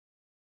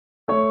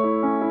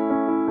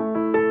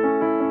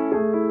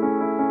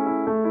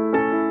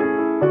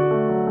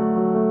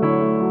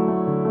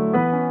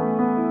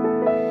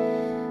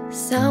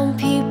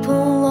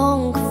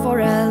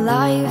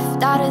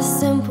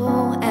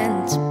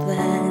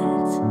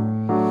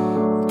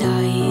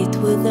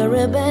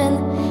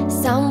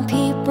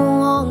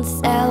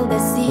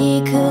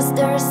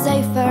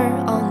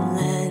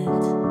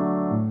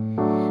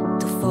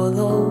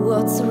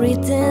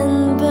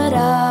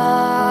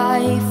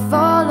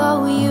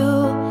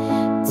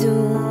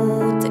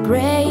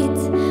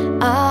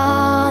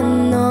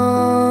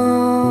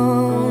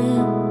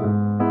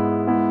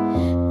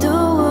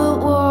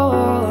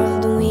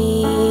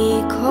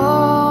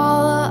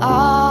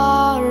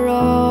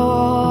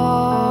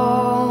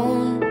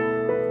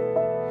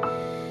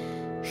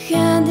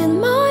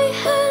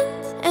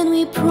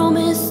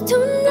promise to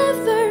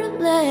never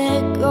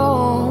let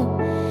go.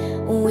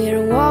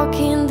 We're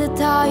walking the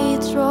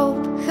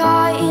tightrope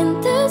high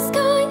in the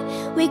sky.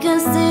 We can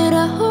see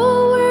the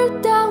whole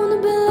world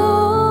down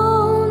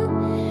below.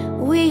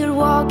 We're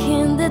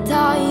walking the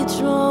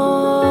tightrope.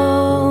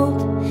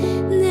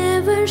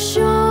 Never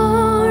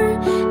sure,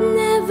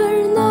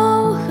 never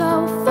know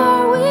how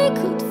far we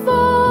could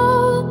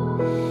fall.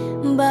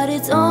 But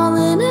it's all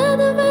in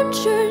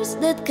adventures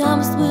that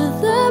comes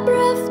with a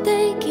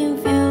breathtaking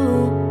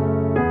view.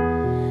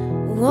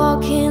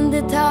 Walking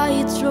the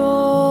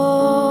tightrope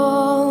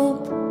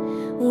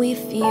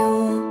with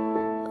you.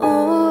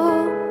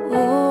 Oh,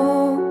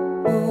 oh,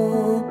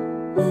 oh,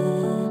 oh.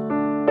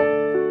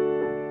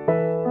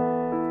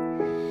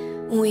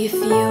 With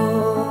you.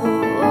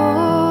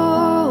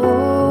 Oh,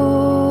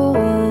 oh,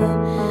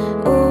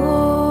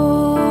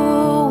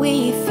 oh,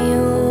 with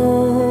you.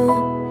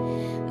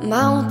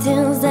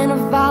 Mountains and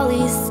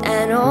valleys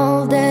and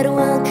all that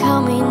will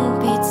come in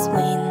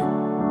between.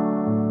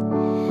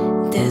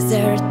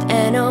 Desert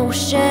and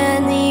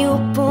ocean, you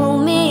pull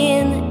me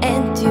in,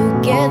 and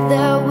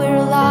together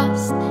we're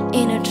lost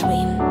in a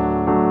dream.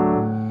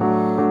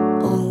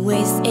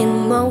 Always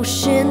in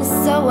motion,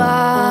 so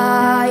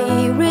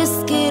I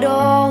risk it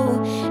all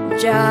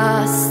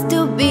just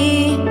to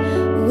be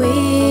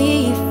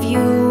with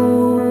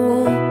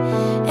you.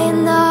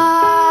 And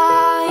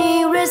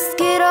I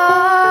risk it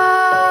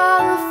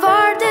all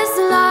for this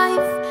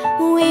life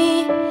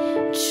we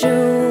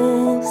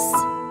choose.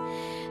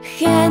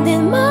 Hand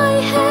in my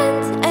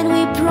hand, and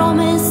we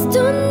promise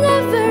to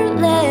never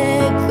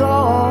let go.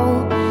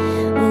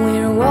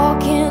 We're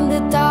walking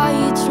the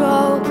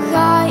tightrope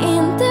high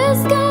in the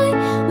sky.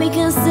 We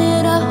can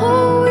see the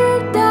whole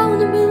world down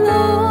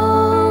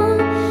below.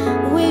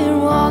 We're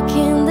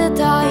walking the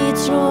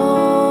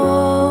tightrope.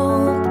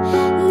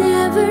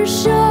 Never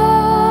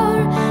sure,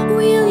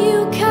 will you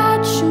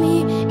catch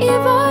me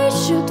if I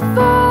should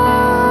fall?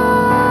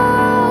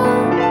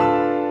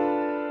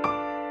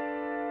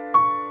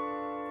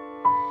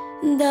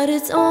 That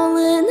it's all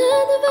in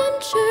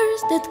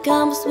adventures that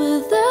comes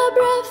with a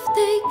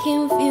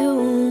breathtaking view.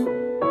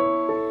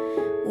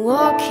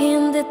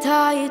 Walking the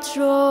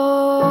tightrope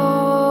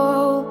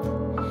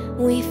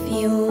with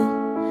you.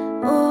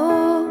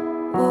 Oh,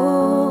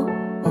 oh,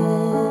 oh,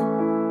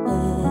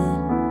 oh.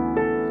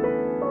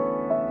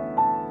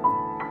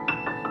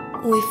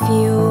 With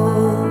you.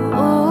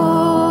 Oh,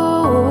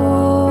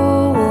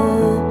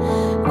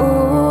 oh,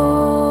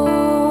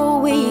 oh,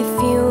 with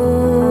you.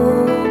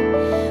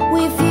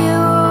 With you.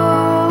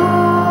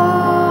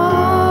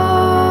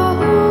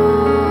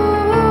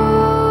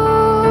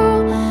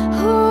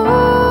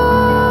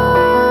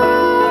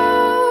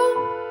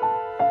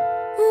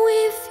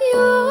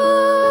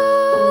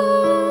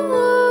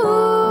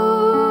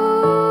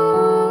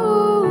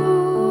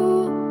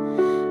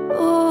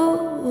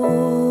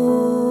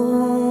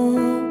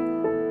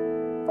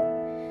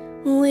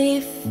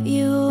 With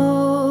you.